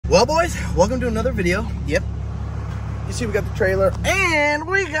Well, boys, welcome to another video. Yep, you see we got the trailer and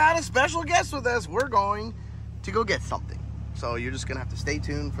we got a special guest with us. We're going to go get something, so you're just gonna have to stay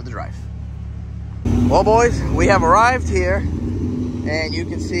tuned for the drive. Well, boys, we have arrived here and you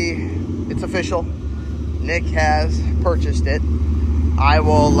can see it's official. Nick has purchased it. I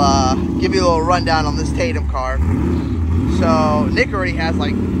will give you a little rundown on this Tatum car. So Nick already has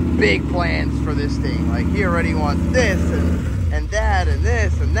like big plans for this thing. Like he already wants this and that and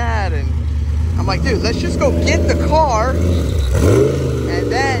this and that, and I'm like, dude, let's just go get the car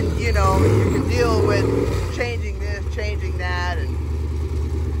and then, you know, you can deal with changing this, changing that, and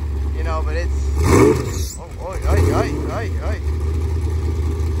you know, but it's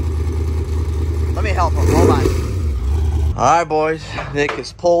let me help him, hold on. All right, boys, Nick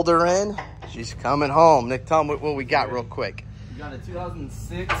has pulled her in. She's coming home. Nick, tell them what we got real quick. We got a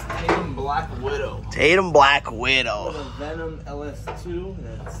 2006 Tatum Black Widow. Tatum Black Widow. With a Venom LS2.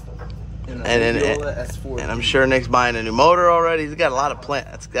 And S4. And I'm sure Nick's buying a new motor already. He's got a lot of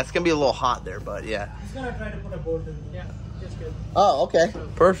plans. That's going to be a little hot there, but yeah. He's going to try to put a bolt in. Yeah, that's good. Oh, okay. So,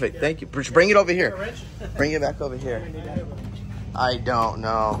 perfect. yeah. Thank you. Bring it over here. Bring it back over here. I don't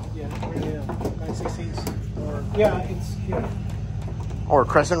know. Yeah, 9/16. Or, yeah, it's here. Or a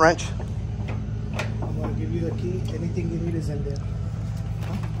crescent wrench. I'm going to give you the key. Anything you need is in there.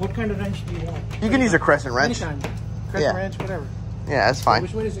 What kind of wrench do you want? You can use a crescent wrench. Anytime. Crescent wrench, whatever. Yeah, that's fine. So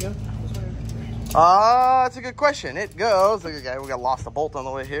which way does it go? That's a good question. It goes. Look at the guy. We got lost a bolt on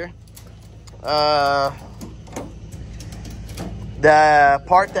the way here. The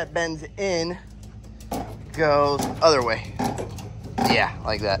part that bends in goes other way. Yeah,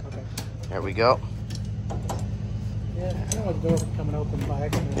 like that. Okay. There we go. Yeah, I don't want the door coming open by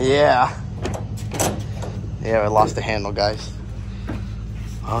accident. Yeah. Yeah, I lost the handle, guys.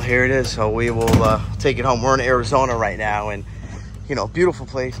 Well, here it is. So we will take it home. We're in Arizona right now, and you know, beautiful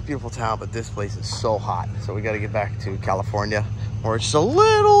place, beautiful town, but this place is so hot. So we got to get back to California, where it's a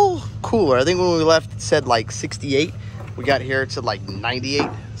little cooler. I think when we left, it said like 68. We got here, it said like 98.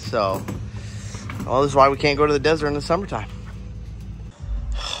 So, well, this is why we can't go to the desert in the summertime.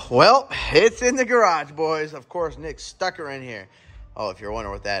 Well, it's in the garage, boys. Of course, Nick stuck her in here. Oh, if you're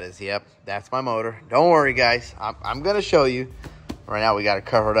wondering what that is, yep, that's my motor. Don't worry, guys. I'm going to show you. Right now, we got to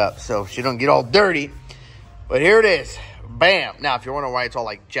cover it up so she don't get all dirty. But here it is. Bam. Now, if you're wondering why it's all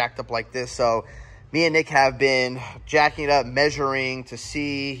like jacked up like this, so me and Nick have been jacking it up, measuring to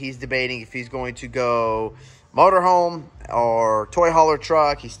see. He's debating if he's going to go motorhome or toy hauler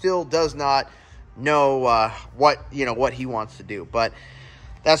truck. He still does not know what he wants to do. But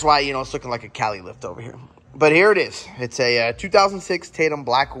that's why, you know, it's looking like a Cali lift over here. But here it is. It's a 2006 Tatum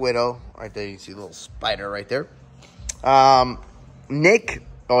Black Widow. Right there, you see a little spider right there. Nick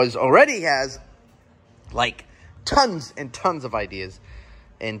already has like tons and tons of ideas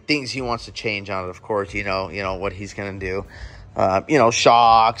and things he wants to change on it. Of course, you know what he's gonna do. You know,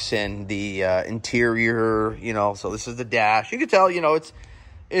 shocks and the interior. You know, so this is the dash. You can tell, you know,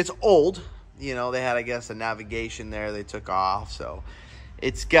 it's old. You know, they had, I guess, a navigation there they took off. So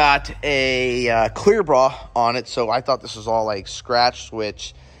it's got a clear bra on it. So I thought this was all like scratched,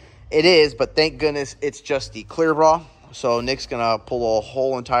 which it is, but thank goodness it's just the clear bra. So Nick's gonna pull a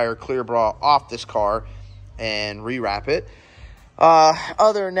whole entire clear bra off this car and rewrap it.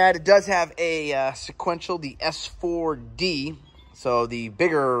 Other than that, it does have a sequential, the S4D. So the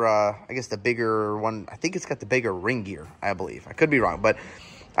bigger, I guess the bigger one, I think it's got the bigger ring gear, I believe. I could be wrong, but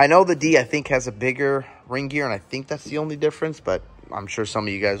I know the D, I think, has a bigger ring gear, and I think that's the only difference, but I'm sure some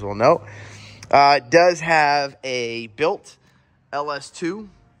of you guys will know. It does have a built LS2.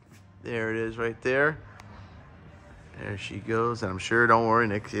 There it is right there. There she goes, and I'm sure, don't worry,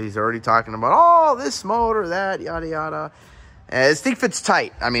 Nick, he's already talking about, oh, this motor, that, yada, yada. And this thing fits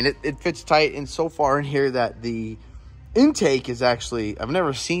tight. I mean, it fits tight, and so far in here that the intake is actually, I've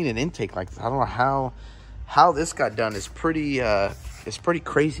never seen an intake like this. I don't know how this got done. It's pretty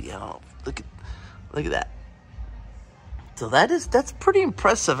crazy. Oh, look at that. So that's pretty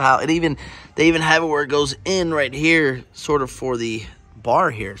impressive how they even have it where it goes in right here, sort of for the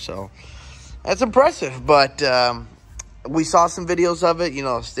bar here. So that's impressive, but we saw some videos of it. You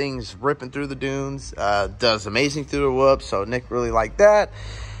know, this thing's ripping through the dunes, does amazing through the whoops. So Nick really liked that.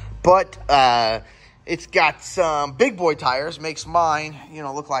 But it's got some big boy tires. Makes mine, you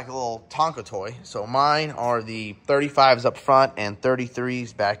know, look like a little Tonka toy. So mine are the 35s up front and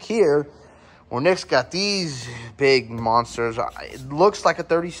 33s back here. Where Nick's got these big monsters. It looks like a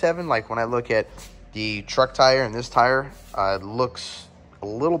 37. Like when I look at the truck tire and this tire, it looks a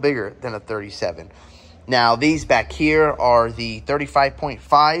little bigger than a 37. Now, these back here are the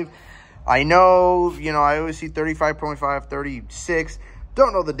 35.5. I know, you know, I always see 35.5, 36,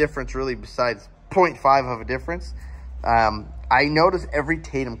 Don't know the difference really besides 0.5 of a difference. I notice every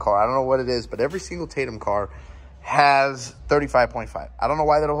Tatum car, I don't know what it is, but every single Tatum car has 35.5. I don't know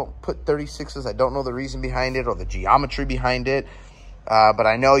why they don't put 36s. I don't know the reason behind it or the geometry behind it. But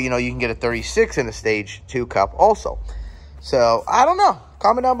I know, you can get a 36 in a Stage 2 Cup also. So, I don't know.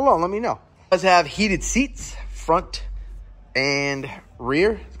 Comment down below and let me know. It does have heated seats, front and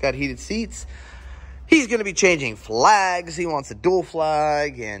rear. It's got heated seats. He's going to be changing flags. He wants a dual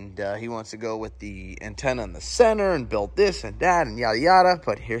flag, and he wants to go with the antenna in the center and build this and that and yada yada.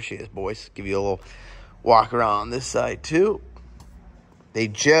 But here she is, boys. Give you a little walk around this side too. They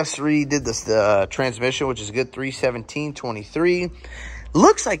just redid this transmission, which is a good 317/23.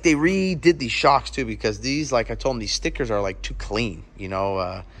 Looks like they redid these shocks too, because these, like I told them, these stickers are like too clean.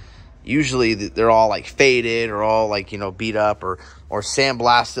 Usually they're all like faded or all like beat up or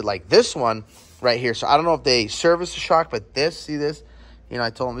sandblasted like this one right here. So I don't know if they service the shock, but see this? I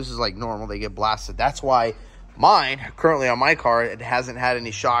told them this is like normal. They get blasted. That's why mine, currently on my car, it hasn't had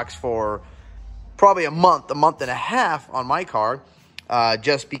any shocks for probably a month and a half on my car,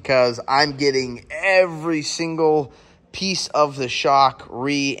 just because I'm getting every single piece of the shock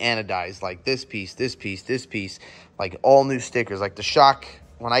re-anodized, like this piece, like all new stickers. Like the shock,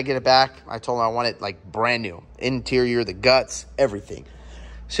 when I get it back, I told them I want it like brand new. Interior, the guts, everything.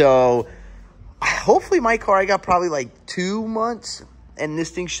 So hopefully my car, I got probably like 2 months, and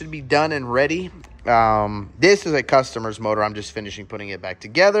this thing should be done and ready. This is a customer's motor. I'm just finishing putting it back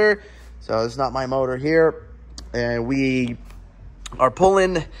together. So it's not my motor here. And we are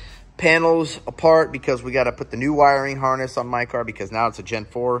pulling panels apart because we got to put the new wiring harness on my car, because now it's a Gen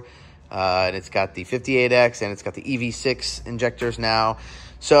 4. And it's got the 58X and it's got the EV6 injectors now.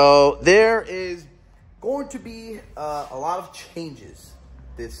 So there is going to be a lot of changes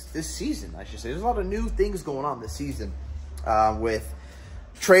this season, I should say. There's a lot of new things going on this season with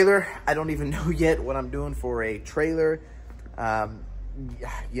trailer. I don't even know yet what I'm doing for a trailer. I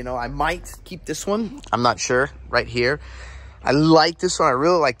might keep this one. I'm not sure. Right here, I like this one. I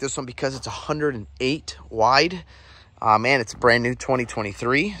really like this one because it's 108 wide. Man, it's brand new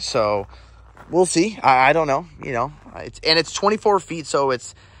 2023. So we'll see. I don't know. It's 24 feet, so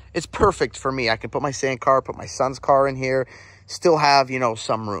it's perfect for me. I can put my sand car, put my son's car in here, still have,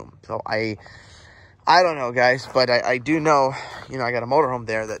 some room. So I don't know, guys, but I do know, I got a motorhome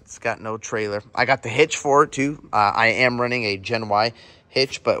there that's got no trailer. I got the hitch for it too. I am running a Gen Y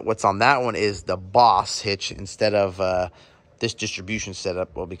hitch, but what's on that one is the Boss hitch instead of this distribution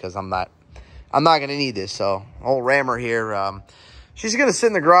setup. Well, because I'm not going to need this. So old Rammer here, she's going to sit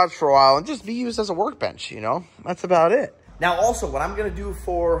in the garage for a while and just be used as a workbench, That's about it. Now, also, what I'm going to do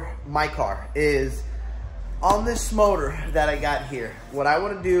for my car is, on this motor that I got here, what I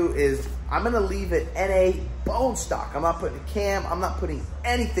want to do is I'm going to leave it NA bone stock. I'm not putting a cam. I'm not putting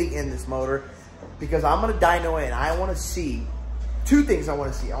anything in this motor, because I'm going to dyno in. I want to see two things. I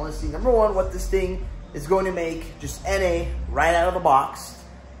want to see, number one, what this thing is going to make just NA right out of the box.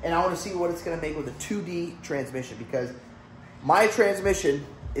 And I want to see what it's going to make with a 2D transmission, because my transmission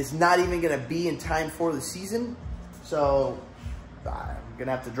is not even going to be in time for the season. So I'm going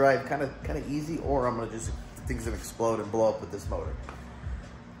to have to drive kind of easy, or I'm going to just, things going to explode and blow up with this motor.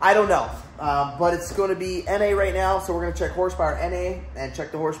 I don't know, but it's going to be NA right now. So we're going to check horsepower NA and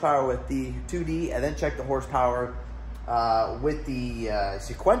check the horsepower with the 2D, and then check the horsepower with the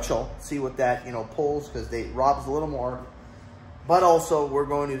sequential, see what that, pulls, because Rob's a little more. But also, we're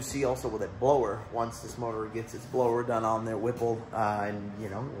going to see also with a blower, once this motor gets its blower done on there, Whipple, and,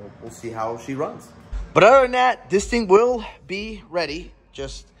 we'll see how she runs. But other than that, this thing will be ready.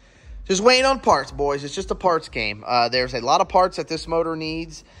 Just waiting on parts, boys. It's just a parts game. There's a lot of parts that this motor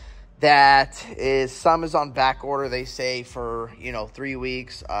needs. Some is on back order, they say, for, 3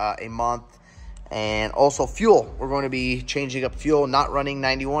 weeks, a month. And also fuel. We're going to be changing up fuel, not running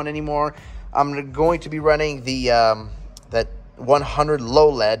 91 anymore. I'm going to be running the that 100 low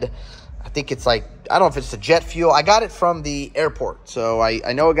lead. I think it's like, I don't know if it's the jet fuel. I got it from the airport. So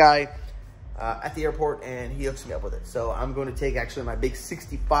I know a guy at the airport, and he hooks me up with it. So I'm going to take actually my big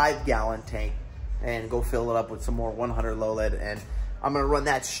 65-gallon tank and go fill it up with some more 100 low lead, and I'm going to run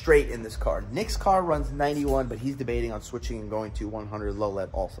that straight in this car. Nick's car runs 91, but he's debating on switching and going to 100 low lead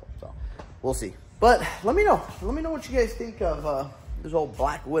also. So we'll see. But let me know. Let me know what you guys think of this old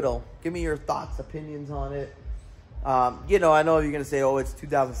Black Widow. Give me your thoughts, opinions on it. I know you're going to say, oh, it's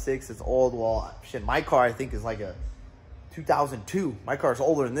 2006, it's old. Well, shit, my car, I think, is like a 2002. My car's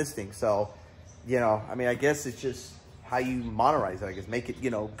older than this thing. So, I guess it's just how you monetize it. I guess make it,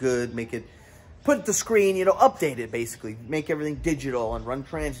 good, make it, put the screen, update it, basically. Make everything digital and run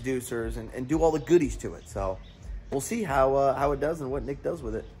transducers and do all the goodies to it. So, we'll see how it does and what Nick does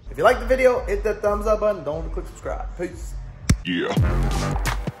with it. If you like the video, hit that thumbs up button. Don't forget to click subscribe. Peace.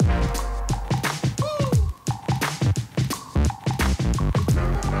 Yeah.